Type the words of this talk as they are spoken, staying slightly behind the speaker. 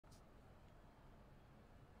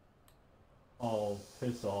Oh,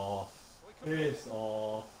 piss off. Piss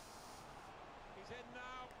off.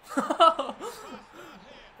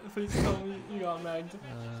 Please tell me you got magged.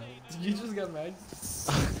 Did you just get magged?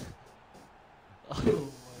 Oh my god.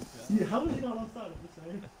 Yeah, how is he not outside? I'm just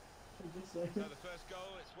saying. I'm just saying.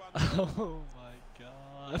 Oh my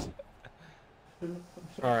god.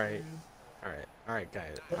 Alright,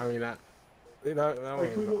 guys. I mean, that Wait,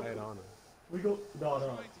 can we go, right on it. we go,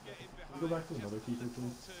 no. We go back to another teacher,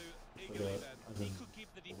 please. Like, as in,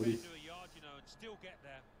 Woody.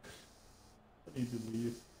 I need to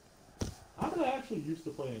leave. How did I actually used to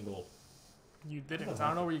play in goal? You didn't. I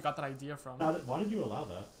don't know where you got that idea from. Why did you allow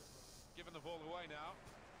that? Giving the ball away now.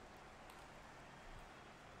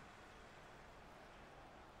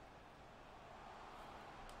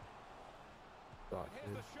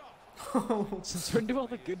 Since when do all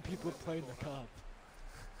the good people play in the cup?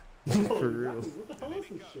 For real. What the hell is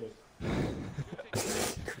this shit?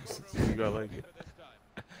 You got like it.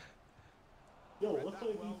 Yo, let's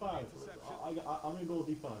play D5. I'm gonna go with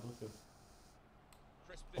D5. Let's go.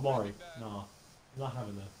 Amari, nah. I'm not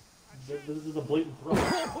having this. This is a blatant throw.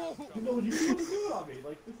 You know what you want to do on me?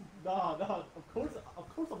 Like, this is, nah. Of course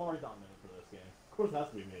Amari's not meant for this game. Of course it has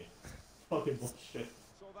to be me. Fucking bullshit.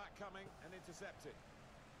 Saw that coming and intercepted.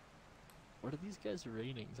 What are these guys'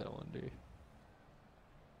 ratings, I wonder?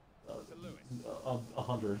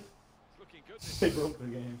 100. It's looking good. They broke the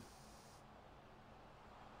game.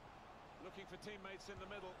 Looking for teammates in the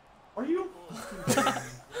middle. Are you?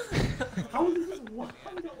 How is this wide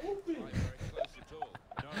open?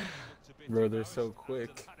 Bro, they're so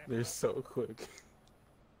quick. They're so quick.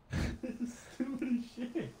 This is stupid as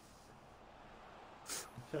shit.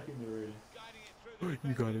 I'm checking the rating.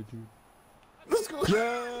 You got it, dude. Let's go.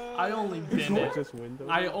 Yeah. I only bin it. Just window.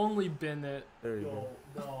 I only bin it. There you go.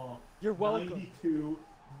 No. You're welcome. 92,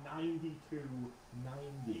 92,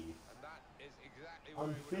 90.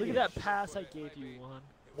 I'm Look at that pass I gave you, Juan.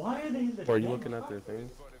 Why are they in the Or are you looking at their thing?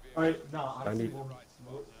 Alright, no, I need-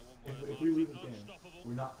 if we leave the game,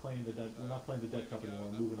 we're not playing the dead cup anymore.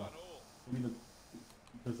 We're moving on.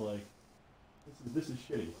 Because like, this is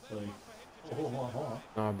shitty. Like, hold on.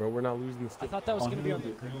 Nah, bro, we're not losing the I stick. thought that was gonna be on the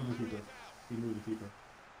He moved the keeper. He moved the keeper.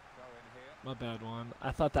 My bad, Juan.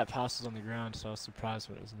 I thought that pass was on the ground, so I was surprised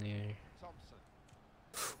when it was in the air.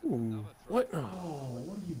 Ooh, what? Oh,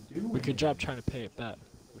 what are you doing? We good job trying to pay it back.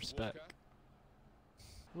 Respect.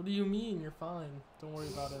 What do you mean? You're fine. Don't worry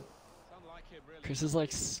about it. Chris is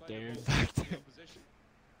like scared back there.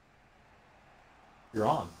 You're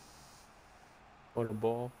on. What a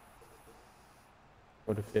ball.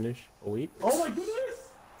 What a finish. Oh, wait. Oh my goodness!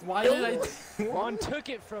 Why did I? Juan took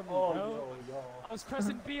it from me, Oh, bro. yo. I was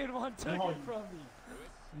pressing B and Juan took Oh. it from me.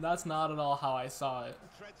 That's not at all how I saw it.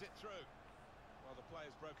 Threads it through. Well, the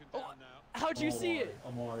player's broken down now. How'd you see it?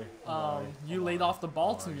 Amari. You laid off the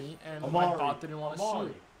ball to me, and Amari. my bot didn't want to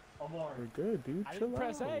shoot. Amari. We're good, dude. I Chill didn't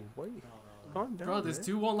press out. A. Wait. No. Calm down, Bro, this man.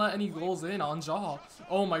 dude won't let any goals in on jaw.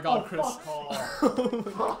 Oh my god, Chris. Fuck off.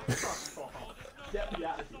 Fuck off. Get me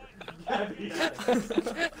out of here. Get me out of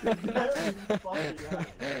here. Get me fucking out of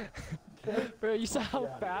here. Bro, you saw how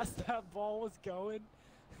Yeah. fast that ball was going?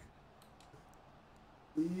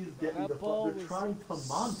 Please get me That the ball fuck. They're was trying to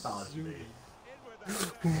montage me. In with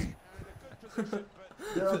that. In a good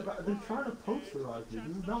position, but They're trying to posterize me.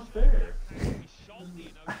 This is not fair. This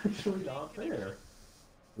is actually not fair.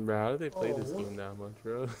 Bro, how do they play this what? game that much,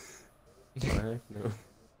 bro? Heck no. on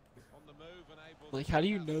the move and able Like, how do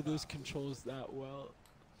you know those controls that well?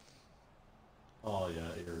 Oh yeah,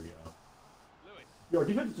 here we go. Lewis. Yo, our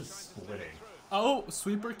defense is just splitting. Oh,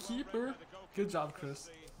 sweeper keeper. Good job, Chris.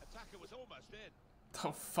 The attacker was almost in.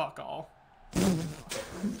 Oh, fuck all.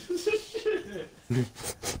 Shit.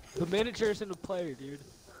 The manager isn't a player, dude.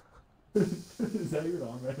 Is that your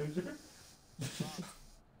non-manager?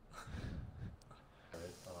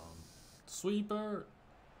 Sweeper.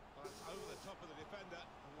 Well, it's over the top of the defender.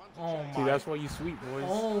 And one to Oh check. See, my. that's why you sweep, boys.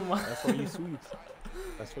 Oh my. That's why you sweep.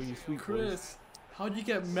 That's why you sweep, boys. Chris, how'd you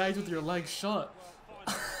get magged with your legs shut?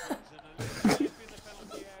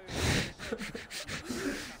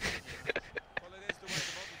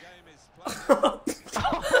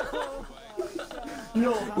 You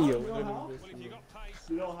know how? Yo, You know how? Well, if you got pace,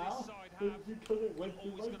 You know how? this side half, Because it went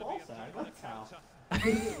through always my going to ball be a sack. threat That's how. counter.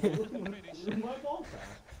 It went through my ball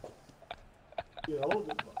sack. You know,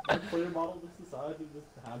 my player model just decided to just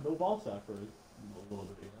have no ball sack for a little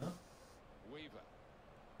bit, you know? Weaver.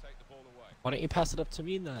 Take the ball away. Why don't you pass it up to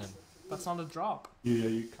me then? That's not a drop. Yeah,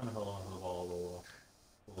 you kind of held on to the ball a little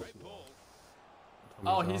Great too ball.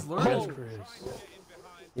 Oh, he's Yes, learning. Chris. In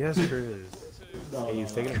behind. Yes, Chris. long. Hey,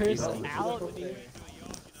 he's taking a Chris piece of it. out, dude.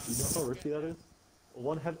 You know how risky that is?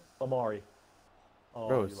 One head, Amari. Oh,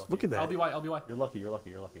 Bro, you're lucky. look at that. I'll be white. You're lucky, you're lucky,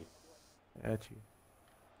 you're lucky. At you.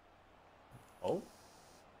 Oh?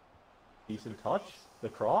 Decent touch? The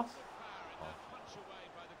cross?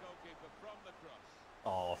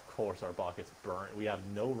 Oh, of course our ball gets burnt. We have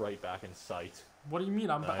no right back in sight. What do you mean?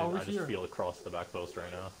 I'm over I here. just feel it cross the back post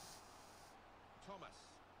right now.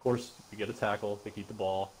 Of course, we get a tackle. They keep the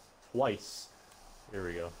ball twice. Here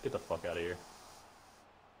we go. Get the fuck out of here.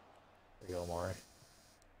 There you go, Mari.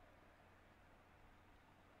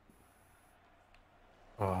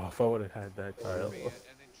 Oh, if I would have had that. Alright,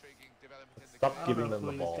 stop giving them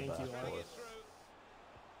the please, ball thank back. you, Alex.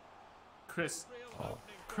 Chris. Oh.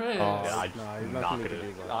 Chris. Yeah, Nah, I'm he's not nothing gonna to do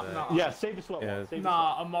do about that. Nah. Yeah, save the sweat. Yeah. Save the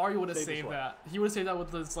Nah, sweat. Amari would have Save the saved sweat. that. He would have saved that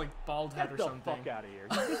with his like bald head Get or the something. fuck out of here.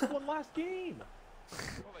 You missed one last game.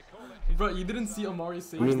 Bro, you didn't see Amari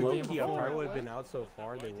save I mean, the low game key, if I before. would have been out so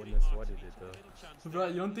far, they wouldn't have sweated it though. Bro,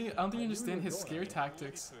 I don't think you understand his scare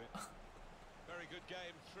tactics. Very good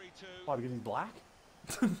game, 3-2. Why, because he's black?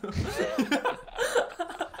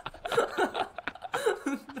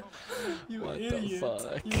 You What the idiot.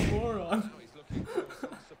 fuck? You moron. Now he's looking for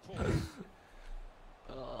some support.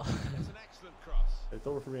 It's an excellent cross. It's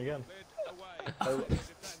over for me again. Led away.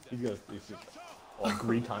 He's good. He's good. Oh,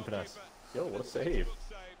 green time finesse. Yo, what a save.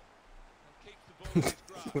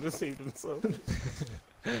 Would have saved himself.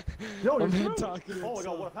 Yo, you're I'm through. talking Oh my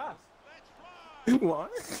god, what a pass.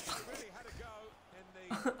 What?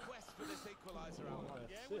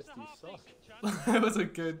 Assist, you suck. It was a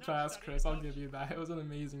good pass, Chris. I'll give you that. It was an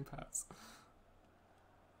amazing pass.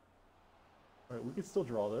 Alright, we can still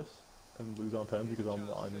draw this and lose on pens because I'm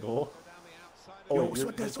on goal. Oh, Yo, wait, sweat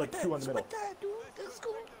that, there's like sweat two that, on the middle. sweat that, dude. Let's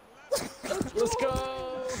go. Let's go!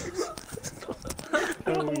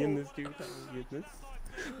 How are we in this, dude? How are we in this?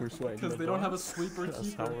 We're sweating. Because the they don't have a box. sweeper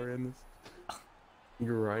That's how keeper. we're in this.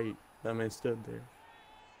 You're right. That man stood there.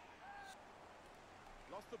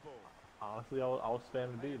 Lost the ball. Honestly, I was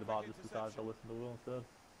spamming B. The bot just decided to listen to Will instead.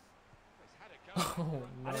 Oh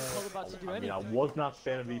I didn't tell no. about to do I mean, anything. I was not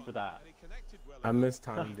spamming B for that. I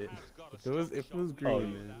mistimed it. If it was green, Oh,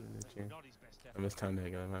 then it's a chance. I mistimed it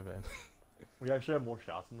again. My bad. We actually have more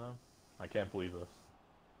shots than them. I can't believe this.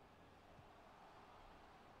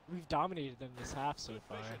 We've dominated them this half so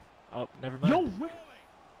far. Oh, never mind. Yo, where?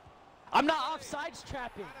 I'm not offsides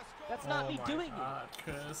trapping. That's not me doing it.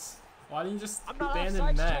 Chris. Why didn't you just I'm not abandon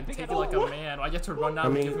offside men? trapping Take at it like all. a man. Why get to run down I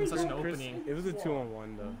and mean, give him such an Chris, opening? it was a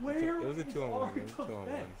 2-on-1 though. Where It was a 2-on-1. are It was a 2-on-1.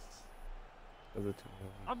 the It was a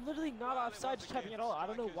 2-on-1. I'm literally not offsides trapping at all. I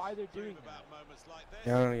don't know why they're doing that.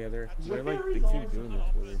 Yeah, I don't know, yeah, they're like, they keep doing this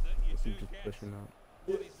weird. They keep just pushing out.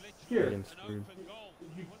 Here, Getting screwed.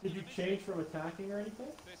 did you change from attacking or anything?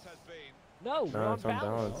 No, we're No, on it's on balance.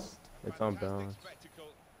 balance. It's on balance.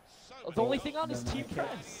 The only thing on is team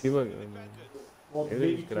press. See, look. Well, Maybe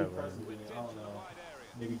maybe just two get out presses right. in it, I don't know.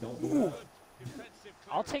 Maybe don't do that.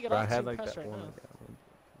 I'll take it Bro, I off had team like press that right one. now.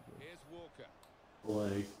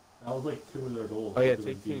 Like, that was like 2 of their goals. Oh, yeah, because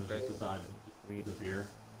take the team defense press. decided to disappear.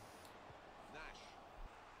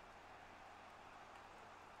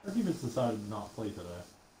 Our defense decided to not play today.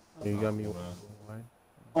 That's You not got me. cool, man. Why?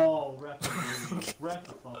 Oh, ref, ref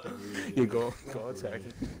the fucking weird. You go attack. Still 7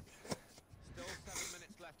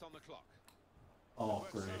 minutes left on the clock. Oh,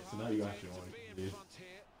 great. So now you actually want to do.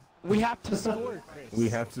 We have to score, Chris. We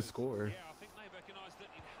have to score.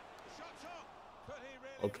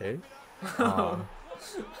 Okay.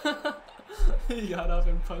 He got up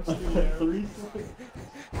and punched the air. 3 sweats.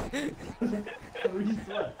 3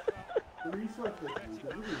 sweats. 3 sweats this week.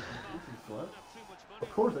 This is sweat. Of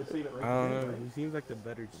course I save it right I don't there, know. right? He seems like the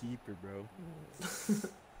better keeper, bro.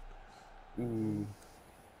 Ooh.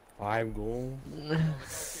 5 goals.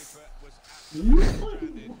 You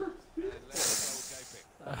fucking worst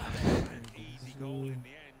Easy goal in the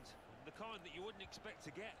end. The kind that you wouldn't expect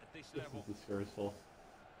to get at this This level. is disgraceful.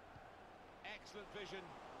 Excellent vision.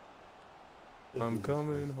 I'm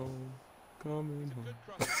coming home. Coming home. Good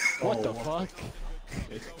cross. What the Oh, fuck?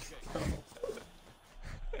 Good goal kick.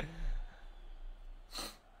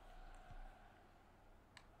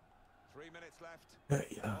 3 minutes left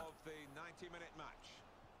Yeah. of the 90-minute match.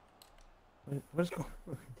 What's going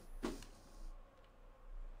on?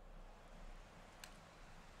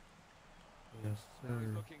 Yes, Now he's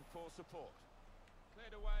sir. looking for support.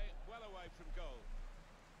 Cleared away, well away from goal.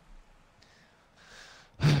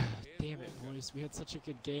 Damn it, boys. We had such a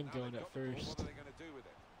good game going at What first. are they going to do with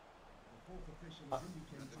it?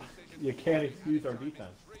 You can't excuse our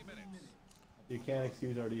defense. 3 minutes. You can't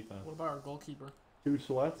excuse our defense. What about our goalkeeper? 2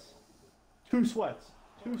 sweats. 2 sweats.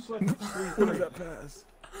 2 sweats. 3 What is that pass?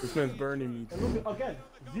 This man's burning me. And look again.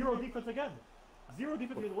 0 defense again. 0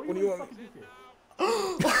 defense again. What What do do you you want want to fucking do here?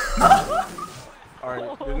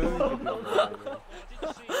 Alright, there's nothing you can do about it, man.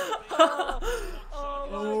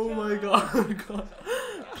 Oh my god.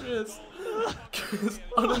 Chris,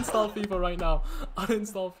 uninstall FIFA right now.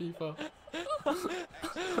 Uninstall FIFA.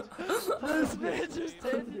 This man just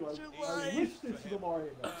ended your I life. wish this was a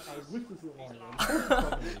Mario man. I wish this was a Mario man.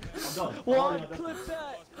 I'm done. One, clip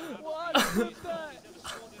that. One, clip that.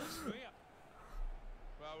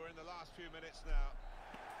 Well, we're in the last few minutes now.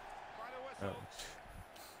 Final whistle.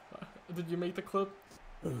 Did you make the clip?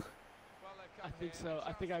 Well, they've I come think here. so.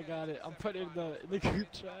 I think I got it. I'm putting it in the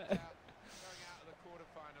group chat. Going out of the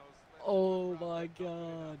quarterfinals. Oh my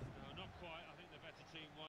god.